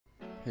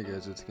Hey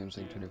guys, it's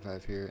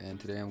GameSync25 here, and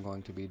today I'm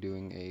going to be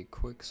doing a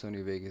quick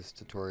Sony Vegas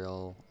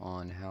tutorial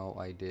on how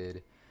I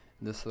did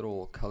this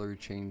little color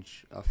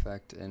change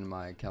effect in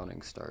my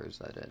Counting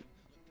Stars edit.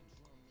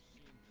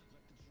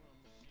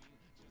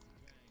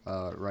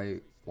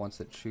 Right once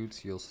it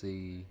shoots, you'll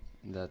see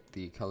that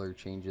the color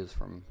changes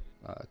from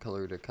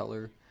color to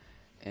color,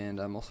 and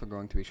I'm also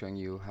going to be showing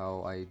you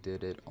how I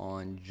did it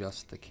on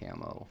just the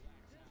camo.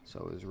 So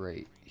it was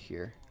right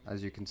here.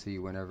 As you can see,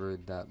 whenever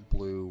that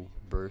blue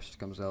burst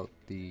comes out,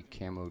 the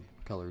camo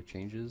color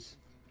changes.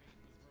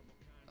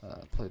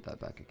 Play that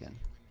back again.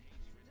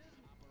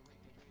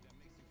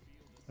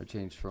 It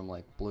changed from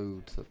like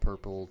blue to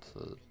purple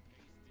to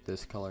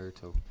this color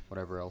to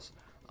whatever else.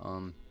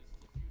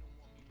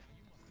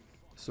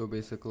 So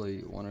basically,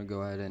 you want to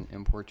go ahead and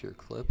import your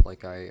clip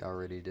like I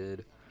already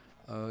did.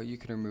 You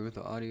can remove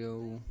the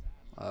audio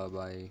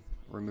by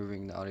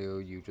removing the audio.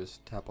 You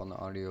just tap on the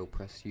audio,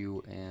 press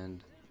U,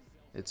 and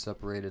it's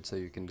separated so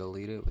you can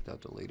delete it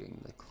without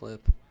deleting the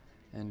clip.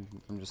 And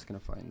I'm just gonna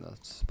find the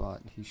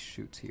spot he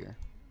shoots here.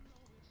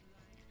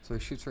 So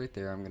he shoots right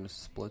there. I'm gonna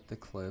split the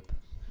clip,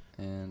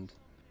 and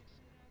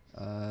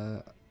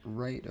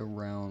right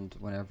around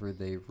whenever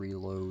they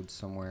reload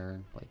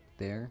somewhere like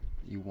there,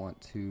 you want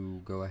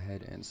to go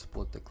ahead and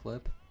split the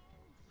clip.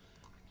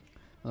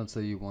 Let's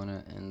say you want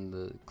to end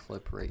the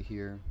clip right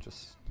here,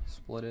 just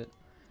split it.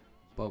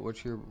 But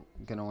what you're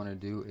gonna want to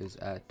do is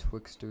add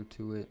Twixtor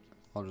to it.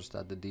 I'll just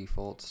add the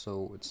default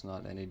so it's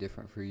not any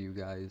different for you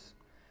guys.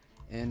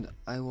 And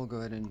I will go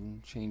ahead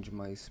and change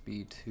my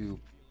speed to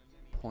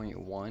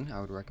 0.1.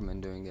 I would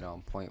recommend doing it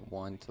on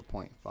 0.1 to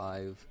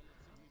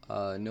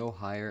 0.5. No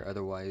higher,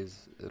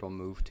 otherwise it'll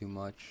move too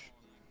much.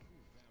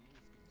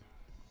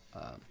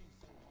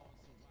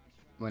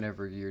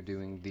 Whenever you're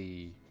doing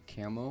the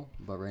camo,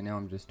 but right now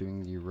I'm just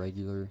doing the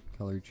regular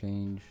color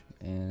change,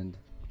 and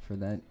for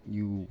that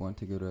you want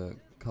to go to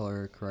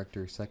color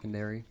corrector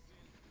secondary,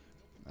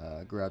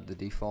 grab the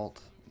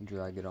default,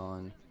 drag it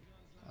on,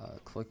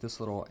 click this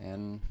little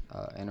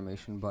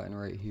animation button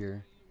right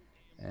here,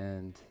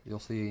 and you'll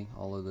see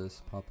all of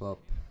this pop up.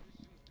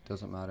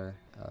 Doesn't matter.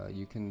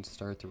 You can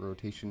start the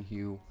rotation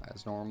hue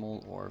as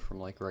normal or from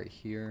like right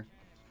here,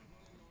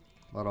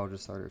 but I'll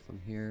just start it from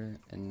here,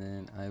 and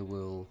then I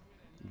will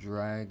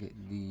drag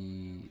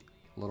the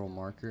little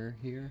marker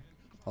here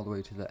all the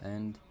way to the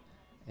end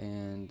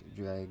and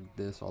drag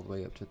this all the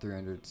way up to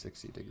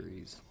 360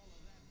 degrees.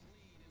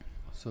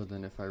 So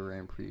then if I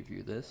ran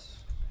preview this,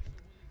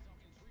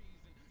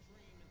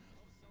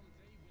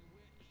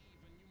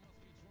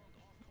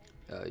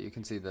 you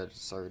can see that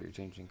it's already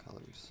changing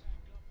colors.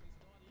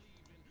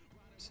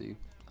 See,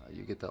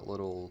 you get that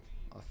little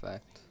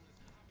effect.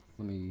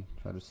 Let me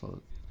try to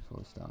slow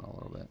this down a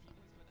little bit.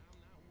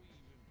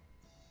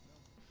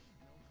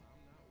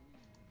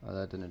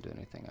 That didn't do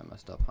anything, I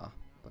messed up, huh?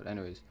 But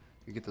anyways,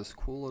 you get this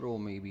cool little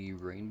maybe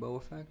rainbow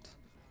effect.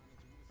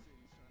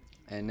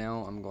 And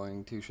now I'm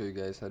going to show you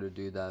guys how to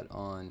do that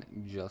on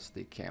just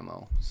the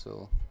camo.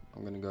 So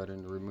I'm going to go ahead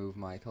and remove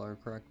my color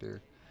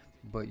corrector,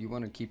 but you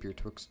want to keep your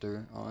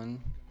Twixtor on,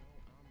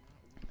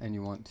 and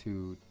you want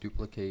to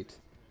duplicate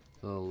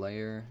the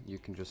layer. You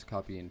can just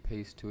copy and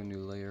paste to a new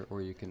layer,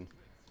 or you can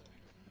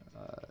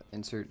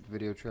insert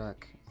video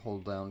track,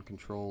 hold down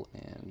control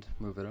and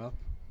move it up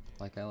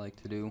like I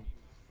like to do.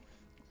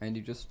 And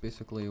you just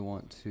basically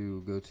want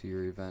to go to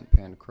your event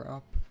pan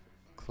crop,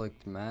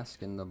 click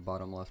mask in the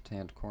bottom left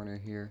hand corner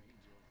here,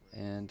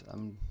 and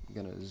I'm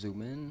gonna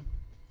zoom in,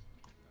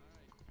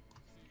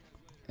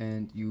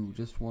 and you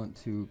just want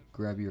to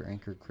grab your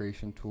anchor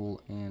creation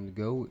tool and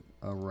go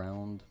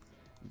around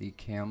the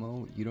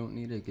camo. You don't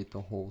need to get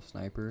the whole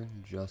sniper,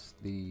 just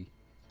the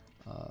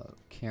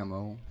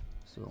camo.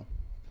 So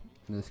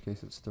in this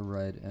case it's the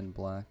red and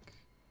black,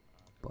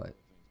 but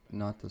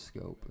not the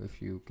scope.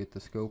 If you get the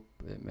scope,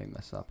 it may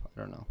mess up.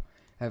 I don't know.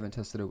 I haven't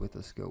tested it with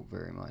the scope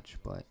very much,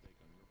 but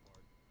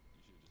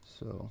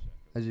so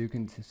as you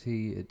can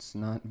see, it's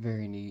not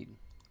very neat,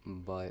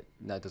 but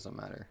that doesn't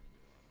matter.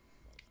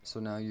 So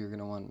now you're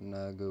gonna want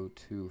to go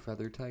to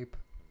feather type,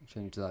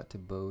 change that to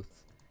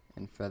both,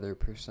 and feather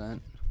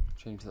percent,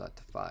 change that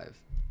to 5.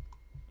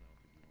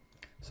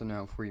 So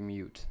now if we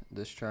mute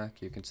this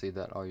track, you can see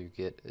that all you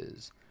get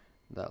is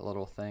that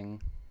little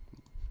thing.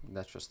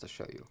 That's just to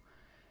show you.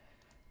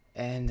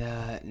 And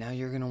now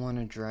you're going to want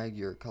to drag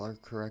your color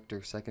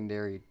corrector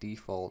secondary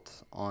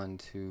default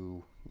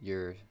onto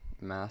your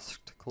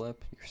masked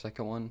clip, your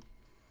second one,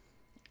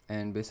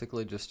 and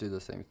basically just do the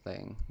same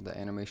thing. The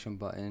animation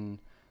button,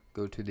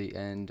 go to the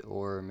end,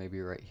 or maybe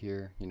right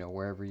here, you know,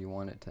 wherever you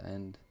want it to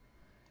end,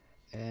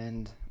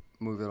 and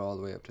move it all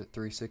the way up to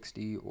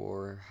 360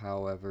 or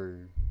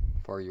however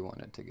far you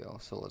want it to go.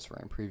 So let's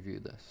run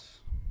preview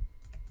this.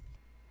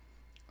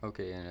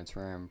 Okay, and it's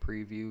RAM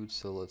previewed,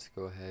 so let's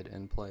go ahead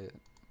and play it.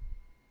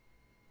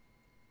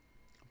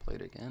 Play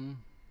it again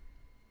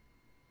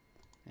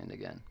and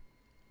again.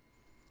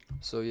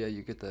 So yeah,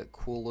 you get that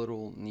cool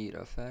little neat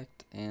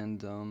effect,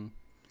 and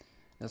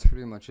that's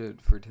pretty much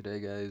it for today,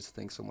 guys.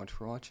 Thanks so much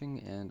for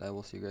watching, and I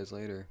will see you guys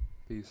later.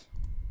 Peace.